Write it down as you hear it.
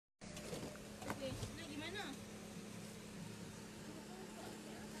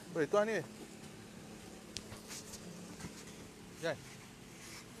Weh, tuan ni. Jai.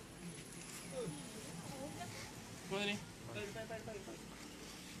 Mana ni?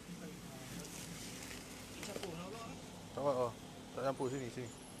 Tak campur sini.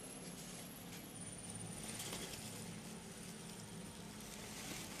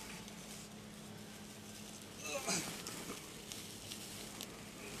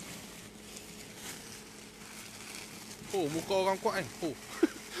 Oh, muka orang kuat kan. Oh.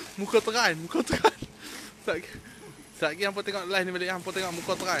 Muka teran. Sekejap hampa tengok live ni balik, hampa tengok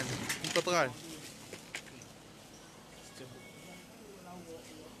muka teran.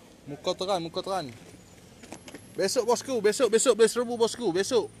 Muka teran. Besok bosku, besok boleh 1000 bosku,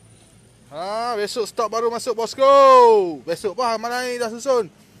 besok. Besok stok baru masuk bosku. Besok malam ni dah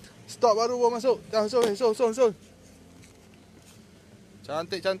susun. Stok baru masuk. Dah susun.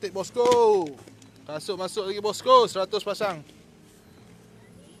 Cantik bosku. Kasut masuk lagi bosku, 100 pasang.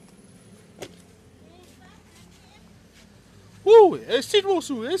 Asid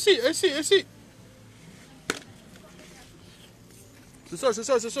bosku, asid.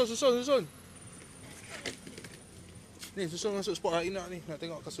 Susun. Ni susun masuk spot hari nak ni, nak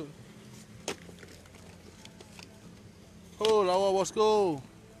tengok kasut. Oh, lawa bosku.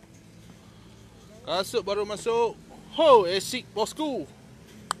 Kasut baru masuk. Asid bosku.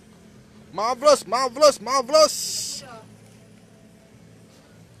 Marvelous.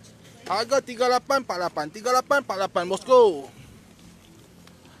 Harga 3848 bosku.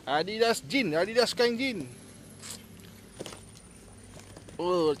 Adidas kain jean.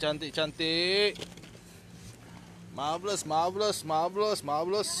 Oh, cantik. Marvelous.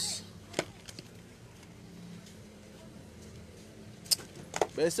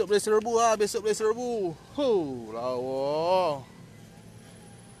 Besok boleh 1000 lawa.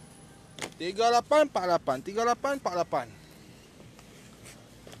 3848.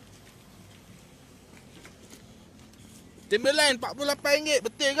 Timberland RM48,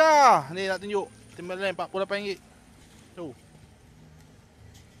 betul ke? Ni nak tunjuk. Timberland RM48.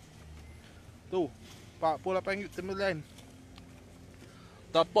 Tu. RM48 Timberland.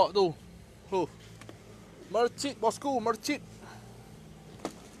 Tapak tu. Mercit bosku, mercit.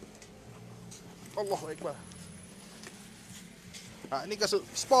 Allahu Akbar. Ni kasut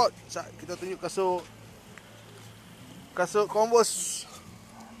sport. Kita tunjuk kasut Converse.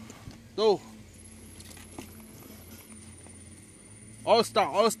 Tu. All Star.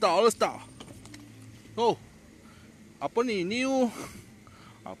 Tu. Apa ni? New.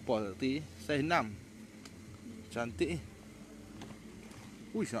 Apa tadi? Size 6. Cantik.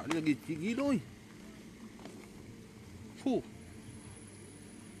 Nak ni lagi gila ni.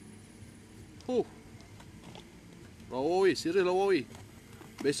 Lawa weh, serius lawa weh.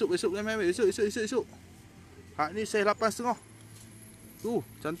 Besok boleh main weh, esok. Hak ni size 8.5. Tu,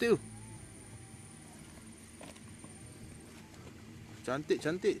 cantik tu.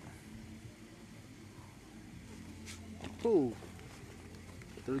 Cantik.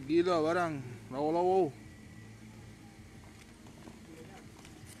 Tergila barang. Lawa.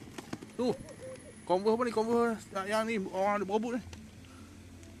 Tu. Converse apa ni? Converse yang ni orang ada berebut ni.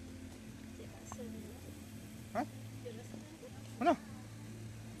 Mana?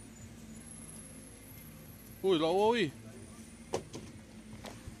 Lawa weh.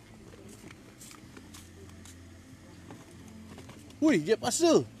 Jet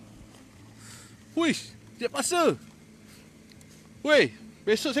pasar. Jet pasar.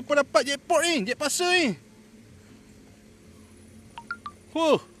 Besok siapa dapat jackpot ni? Jet pasar ni.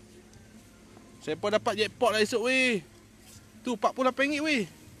 Siapa dapat jackpot lah esok weh. Tu RM48 weh.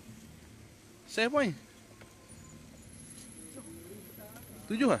 Saya apa ni?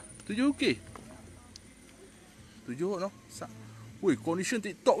 7 lah? 7 okey. 7 no? Condition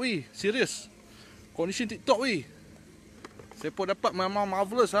TikTok weh. Serius. Condition TikTok weh. Siapa dapat memang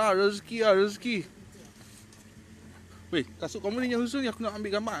marvelous lah. Rezeki. Kasut kamu ni yang susun ni aku nak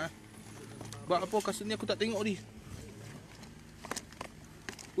ambil gambar. Sebab apa kasut ni aku tak tengok ni.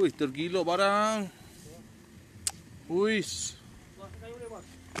 Tergila barang.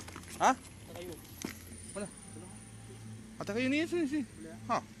 Mana? Atas kayu ni sini.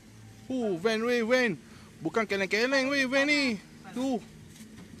 Van. Bukan keleng-keleng weh van ni. Tu.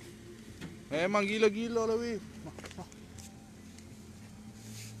 Memang gila-gila lah weh.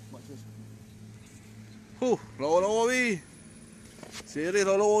 Lawa weh. Serius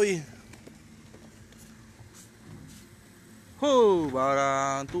lawa weh.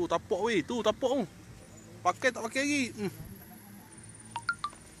 Barang tu tapak weh. Tu tapak tu. Pakai tak pakai lagi.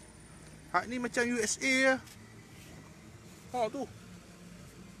 Hak ni macam USA lah. Tu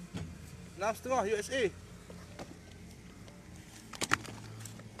 6.5 USA.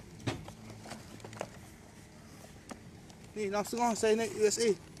 Ni 6.5 saya naik USA.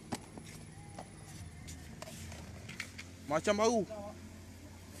 Macam baru.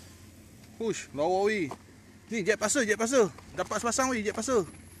 Push, lawa weh. Ni jet passer. Dapat sepasang weh jet passer.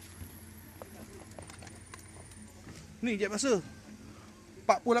 Ni jet passer.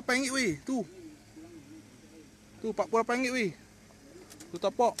 RM48 weh. Tu RM48 weh. Tu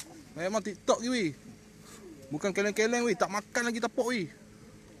tapak. Memang TikTok je weh. Bukan keleng-keleng weh. Tak makan lagi tapak weh.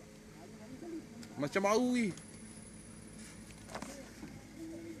 Macam baru weh.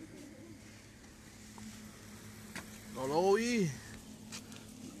 Lawa weh.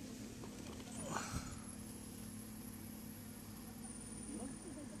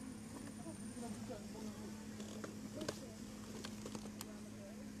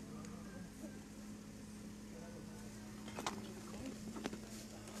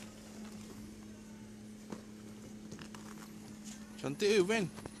 Cantik van.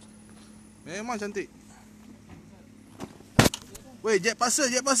 Memang cantik. Weh, jet passer.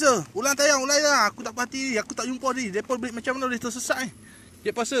 Ulang tayang. Aku tak parti, aku tak jumpa ni. Depa beli macam mana dia tersesat ni.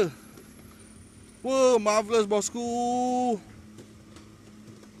 Jet passer. Wah, marvelous bosku.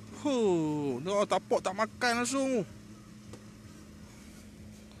 No, tapak tak makan langsung.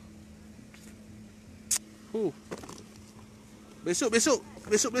 Besok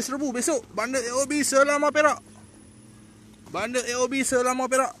boleh serbu. Besok bandar AOB selama Perak. Bandar AOB selama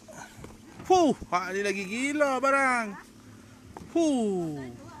Perak. Hak ni lagi gila barang.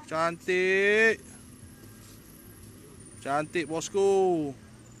 Cantik. Cantik bosku.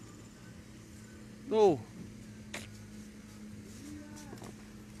 Tu.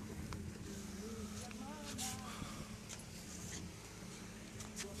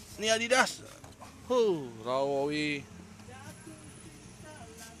 Ni Adidas. Rawa weh.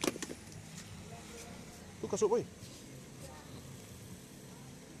 Tu kasut boy.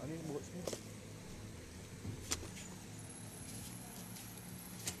 Ni buat sini.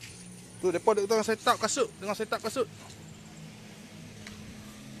 Tu depa tengah set up kasut,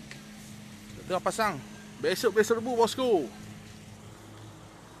 Tengah pasang. Besok boleh serbu bosku.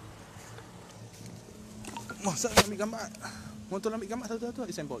 Masa nak ambil gambar. Motor ambil gambar satu-satu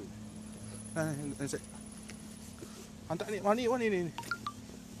di sampel. Set. Hantar ni, mana ni.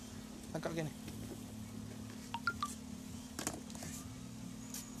 Tangkap ke ni.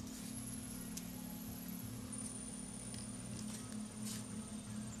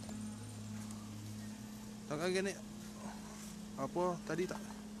 Tak gini. Apa tadi tak?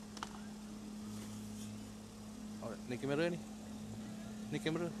 Oh, ni kamera ni.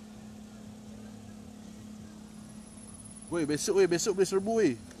 Weh, besok boleh serbu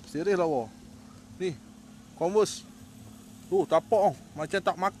weh. Serius lawa. Ni. Converse. Tapak macam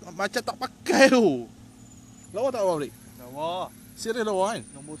tak pakai tu. Lawa tak lawa balik? Lawa. Serius lawa kan?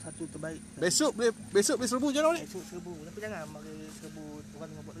 Nombor 1 terbaik. Besok boleh serbu je lah ni. Besok serbu. Tapi jangan mari serbu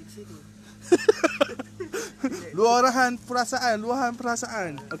orang tengah buat reaksi tu. Luahan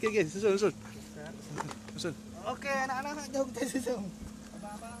perasaan. Okey, susun. Okey, anak-anak jauh kita susun.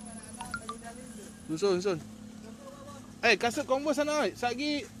 Susun. Kasut Converse sana.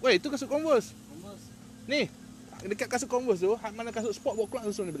 Satgi. Weh, tu kasut Converse. Ni. Dekat kasut Converse tu, hak mana kasut sport bawa keluar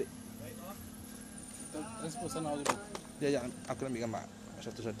susun ni balik. Transport sana dulu. Ya, aku nak ambil gambar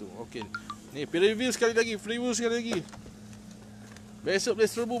satu-satu. Okey. Ni, review sekali lagi. Besok boleh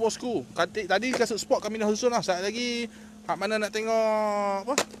serbu bosku. Tadi kasut sport kami dah susun lah. Saat lagi hak mana nak tengok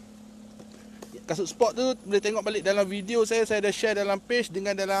apa? Kasut sport tu boleh tengok balik dalam video saya dah share dalam page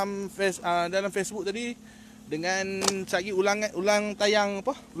dengan dalam Facebook tadi dengan lagi ulang tayang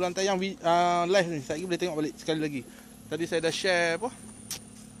live ni. Lagi boleh tengok balik sekali lagi. Tadi saya dah share apa?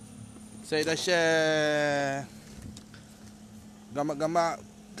 Saya dah share gambar-gambar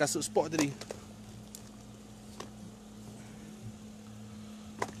kasut sport tadi.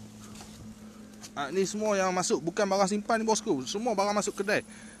 Ni semua yang masuk bukan barang simpan ni bosku. Semua barang masuk kedai.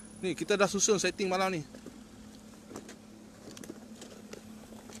 Ni kita dah susun setting malam ni.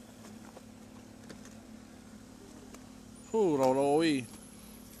 Raw weh.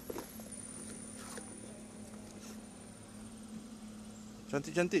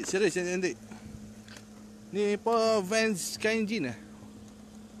 Cantik. Serius cantik. Ni apa Vans kain jean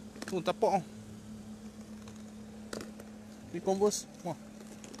tapak Ni Converse.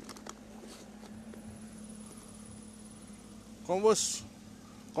 Converse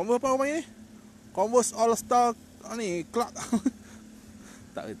apa orang panggil ni? Converse All Star ni Clark.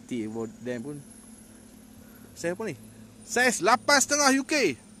 Tak reti model pun. Saya apa ni? Saiz 8.5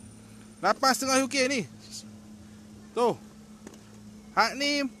 UK. 8.5 UK ni. Tu. Hak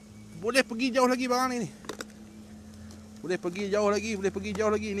ni boleh pergi jauh lagi barang ni. Boleh pergi jauh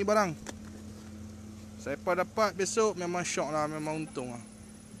lagi ni barang. Siapa dapat besok memang syok lah, memang untung lah.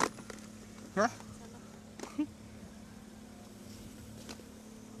 Ha?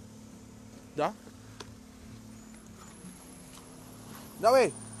 Dah? Dah weh?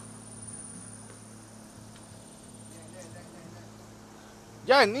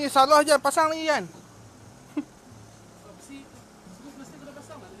 Jan, ni salah Jan, pasang lagi Jan.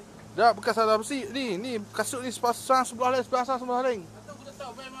 Dah, bukan salah besi. Ni kasut ni pasang sebelah lain, pasang sebelah lain. Aku dah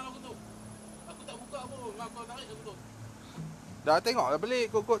tahu memang aku tu. Aku tak buka pun, kau tarik aku tu. Dah tengoklah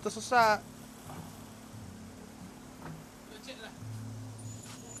balik, kok tersesat. Check lah.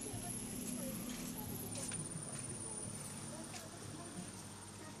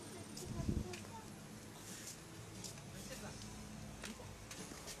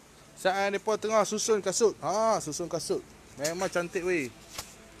 Saat mereka tengah susun kasut. Ha, susun kasut. Memang cantik weh.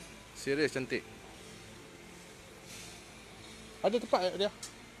 Serius cantik. Ada tempat dia.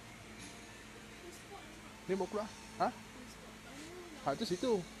 Ni bawa keluar. Ha? Hak tu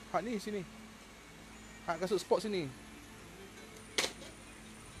situ. Hak ni sini. Hak kasut sport sini.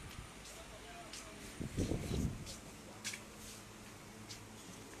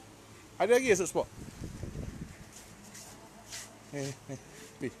 Ada lagi kasut sport?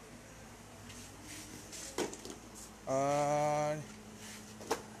 Pi.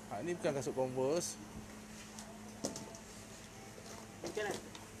 Ni bukan kasut Converse. Macam mana?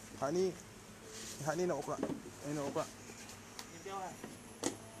 Hak ni nak buka. Ni nak buka. Ni jauh lah.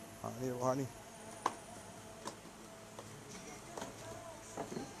 Hak ni.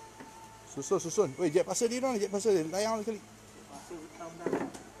 Susun. Weh, jet pasal dia orang, jet pasal dia. Layang sekali. Masuk tahun dah.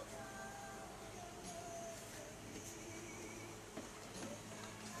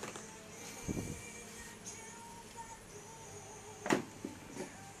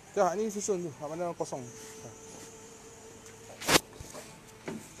 Tu hak ni susun tu. Hak mana kosong.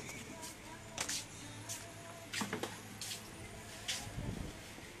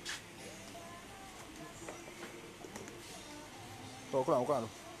 Kau keluar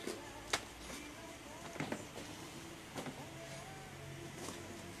tu.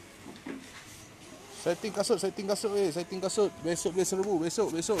 Setting kasut weh, setting kasut. Besok boleh serbu,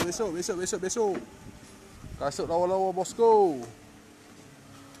 besok. Kasut lawa-lawa bosku.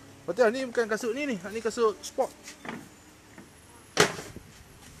 Betul ni bukan kasut ni. Ni kasut sport.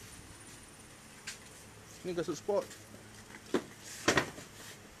 Ni kasut sport.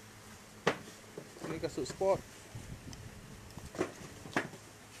 Ni kasut sport.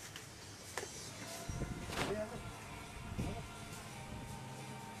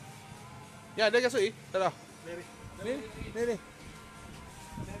 Ya, ada kasut ni? Tak ada. Ni. Inilah.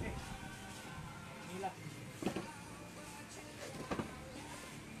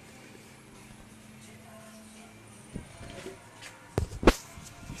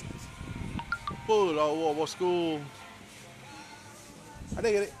 Apa lawa bosku. Ada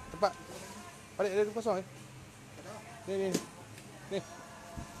ke tempat? Ada kosong eh? Ni.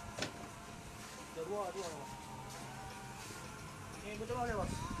 Dua. Ni betul boleh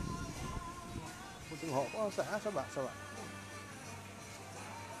bos. Tengok apa sabar.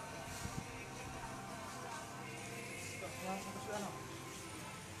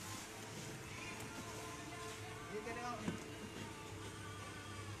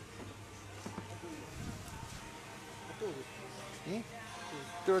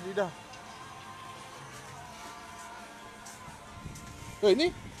 Betul tidak?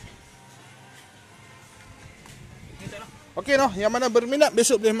 Ni? Okey noh, yang mana berminat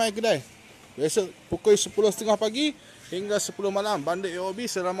besok boleh main kedai. Besok pukul 10.30 pagi hingga 10 malam bandar AOB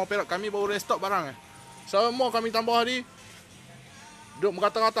selama Perak. Kami baru restok barang semua kami tambah hari. Duk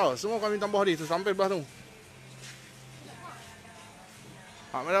merata-rata, semua kami tambah hari tu sampai belah tu.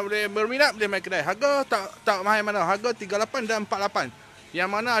 Hak mana boleh berminat boleh main kedai. Harga tak mahal mana. Harga 38 dan 48. Yang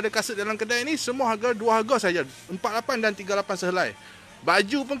mana ada kasut dalam kedai ni semua harga dua harga saja. 48 dan 38 sehelai.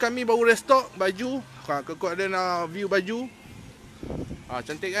 Baju pun kami baru restock baju. Kau ada nak view baju.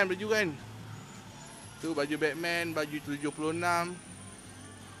 Cantik kan baju kan? Tu baju Batman, baju 76.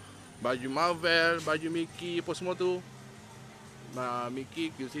 Baju Marvel, baju Mickey apa semua tu.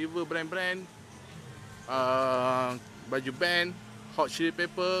 Mickey, Q-Silver, brand-brand. Baju band, Hot Chili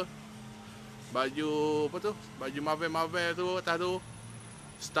Pepper. Baju apa tu? Baju Marvel tu atas tu.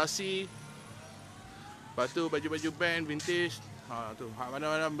 Stasi. Lepas tu baju-baju band vintage. Tu hak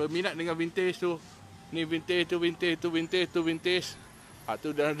mana-mana berminat dengan vintage tu. Ni vintage tu vintage. Tu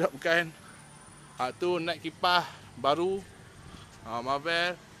dah bukan. Tu naik kipas baru.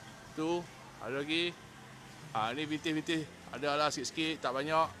 Marvel tu ada lagi. Ni vintage. Ada lah sikit-sikit, tak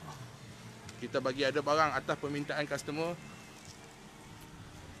banyak. Kita bagi ada barang atas permintaan customer.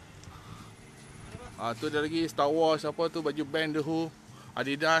 Tu ada lagi Star Wars apa tu, baju band The Who,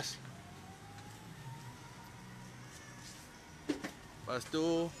 Adidas. Lepas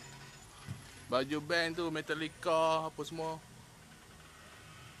tu baju band tu Metallica apa semua.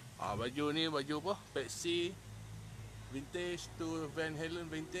 Baju ni baju apa? Pepsi vintage tu, Van Halen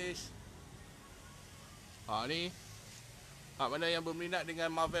vintage. Ni mana yang berminat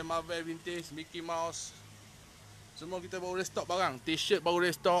dengan Marvel vintage, Mickey Mouse, semua kita baru restock barang. T-shirt baru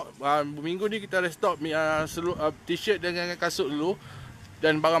restock. Minggu ni kita restock t-shirt dengan kasut dulu.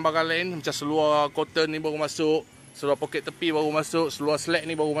 Dan barang-barang lain macam seluar cotton ni baru masuk, seluar poket tepi baru masuk, seluar slack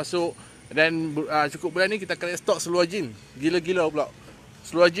ni baru masuk. Dan cukup bulan ni kita akan restock seluar jean. Gila-gila pula.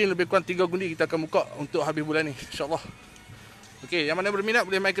 Seluar jean lebih kurang 3 gundi kita akan buka untuk habis bulan ni, insyaAllah. Okey, yang mana berminat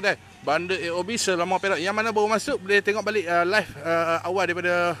boleh main kedai Bandar AOB Selama Perak. Yang mana baru masuk boleh tengok balik live awal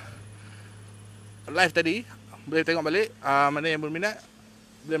daripada live tadi. Boleh tengok balik. Mana yang berminat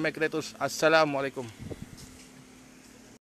boleh main kedai terus. Assalamualaikum.